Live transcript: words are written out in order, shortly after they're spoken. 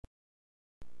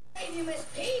save you, Miss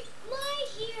Pete. My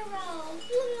hero.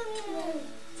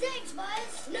 Thanks,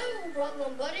 Buzz. No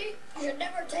problem, buddy. You should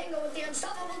never tangle with the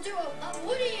unstoppable duo of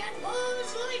Woody and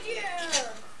Buzz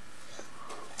Lightyear.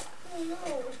 Oh,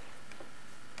 no.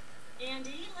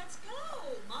 Andy, let's go.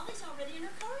 Molly's already in her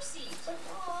car seat. But,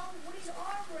 Woody's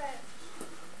arm wrapped.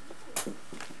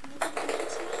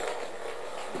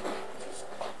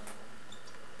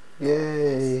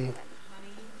 Yay. Honey,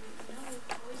 no,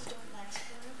 toys don't last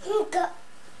forever.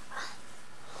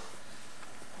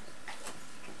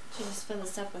 Should I just fill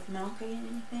this up with milk again,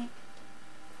 you think?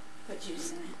 Put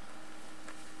juice in it.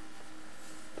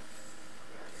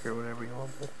 Or whatever you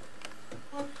want.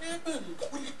 What happened?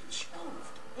 We hit the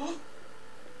stove. Huh?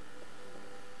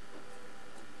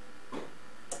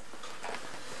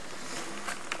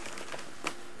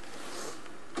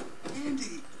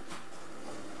 Andy.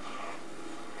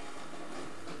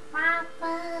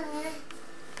 Papa.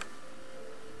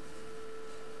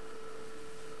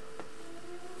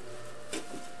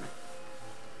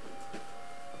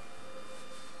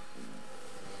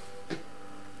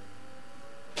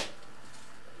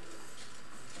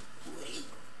 Woody.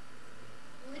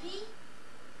 Woody?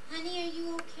 Honey, are you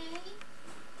okay?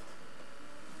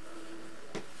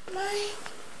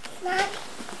 Mom.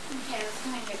 Okay, let's go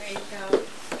and get ready to go.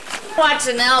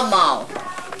 Watching Elmo.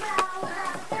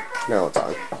 Now it's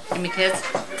on. Give me a kiss.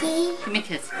 Give me a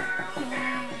kiss.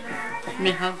 Give me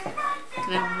a hug.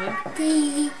 Can I have a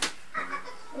hug?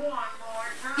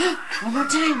 One more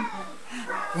time.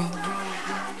 Roll, roll,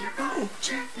 roll, roll.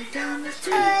 Gently down the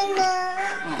street. Oh.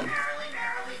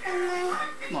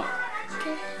 What?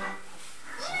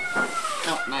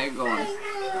 Oh, now you're going.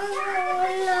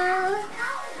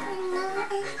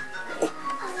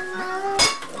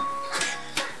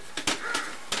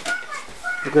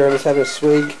 The grandma's having a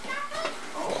swig.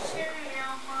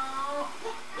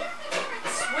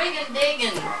 Swinging,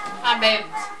 digging. Hi, babes.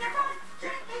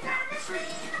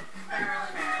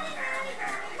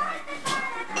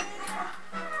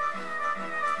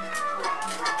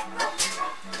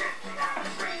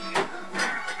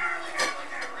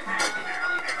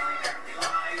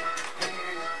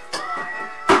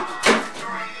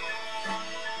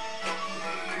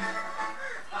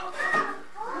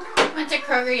 Went to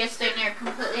Kroger yesterday and they're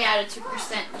completely out of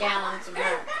 2% gallons of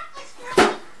milk.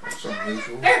 That's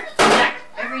unusual. Here, Zach.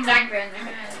 Every diaper in there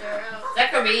has their own.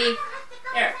 Zachary.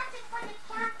 Here.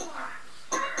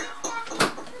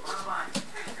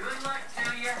 Good luck to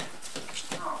you.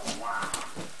 Oh, wow.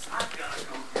 I've got to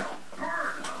go tell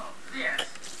Bert about this.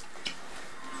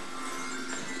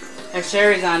 And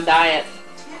Sherry's on diet.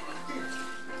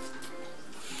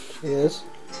 Yes.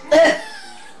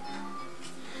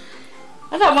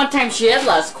 I thought one time she had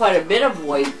lost quite a bit of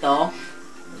weight, though.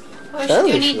 Well,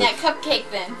 Totally she's gonna eat should. that cupcake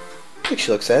then. I think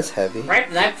she looks as heavy. Right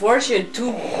the night before, she had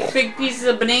 2 big pieces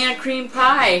of banana cream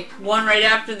pie, one right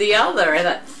after the other. I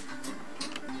thought,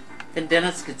 the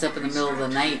dentist gets up in the middle of the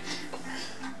night.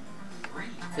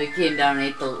 So he came down and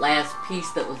ate the last piece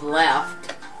that was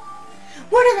left.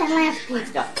 Where did that last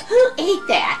piece go? Who ate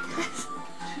that?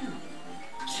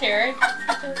 Sure.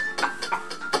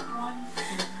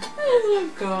 Oh,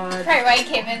 God. Probably why he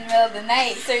came in the middle of the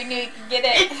night so he knew he could get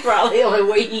it. It's probably the only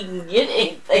way he can get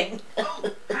anything. Oh,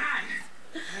 God.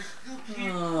 I still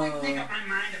can't quite make up my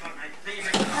mind about my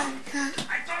favorite song.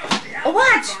 I thought it was the Elmo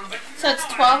What? song, but So it's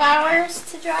 12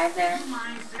 hours to drive there?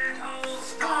 reminds that old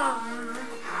star.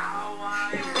 How I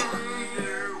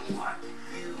wonder what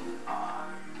you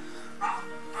are. Up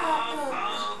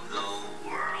above the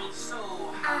world so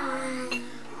high.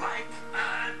 Like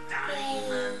a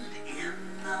diamond in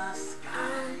the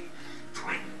sky.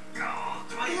 Twinkle,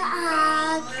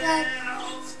 twinkle,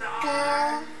 little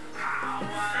star. How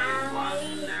I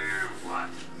wonder what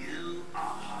you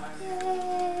are.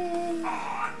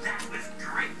 Oh, that was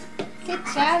great. Good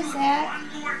job, Zach.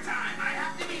 One more time, I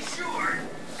have to be sure.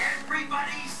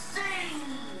 Everybody sing.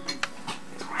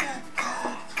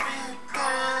 Twinkle,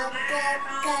 twinkle,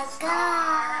 little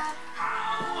star.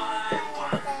 How I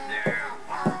wonder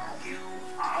what you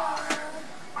are.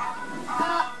 Up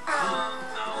above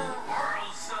the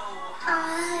world so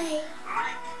high.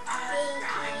 Like a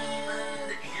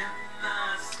diamond in the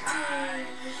sky.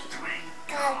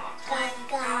 Twinkle,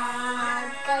 twinkle,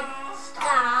 little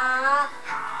star.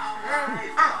 How I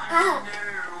wonder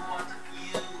what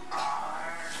you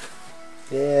are.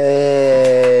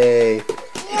 Yay.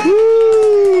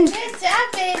 Woo. Good job,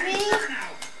 baby. Now,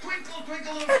 Twinkle,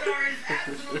 Twinkle, Little Star is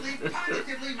absolutely,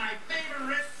 positively my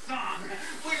favorite song.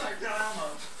 We like that Elmo.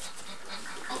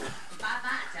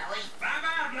 Bye-bye, Sally.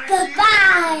 Bye-bye, Black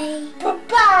Bye-bye.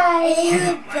 Bye-bye.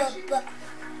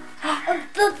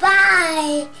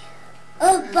 Bye-bye.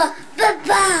 Bye-bye.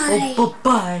 Bye-bye. Oh,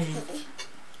 bye-bye.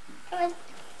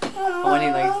 Oh,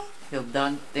 and he'll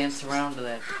dance around to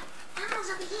that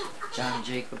John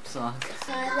Jacobs song.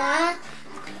 Bye.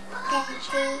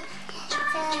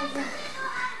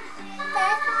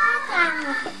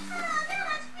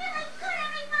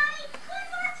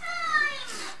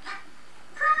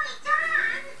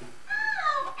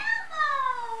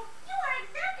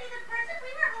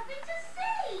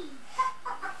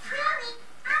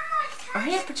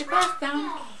 Hurry up, put your glass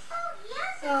down.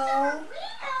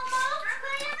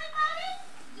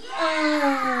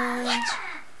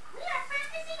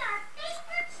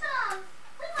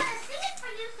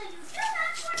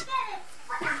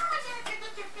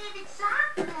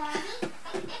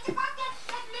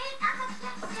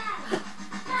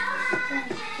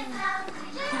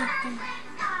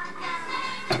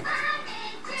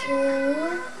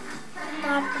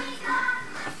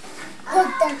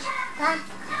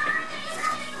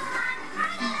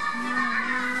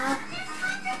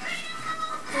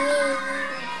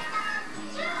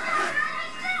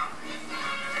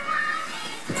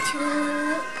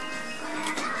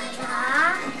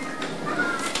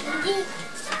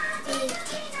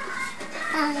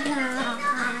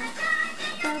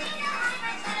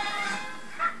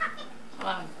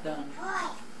 I'm done.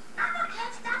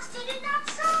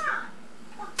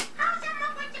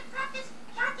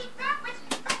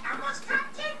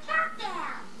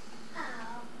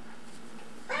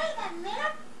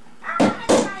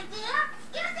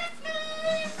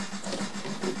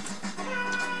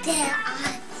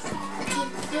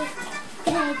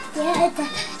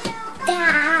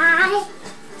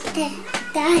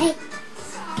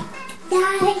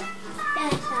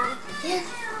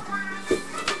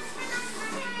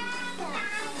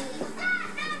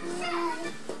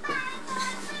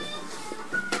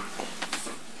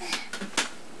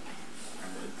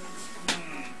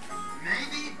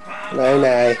 Maybe Bob Night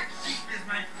night. is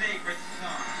my favorite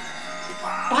song.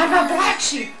 Bye-bye, Black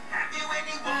Sheep.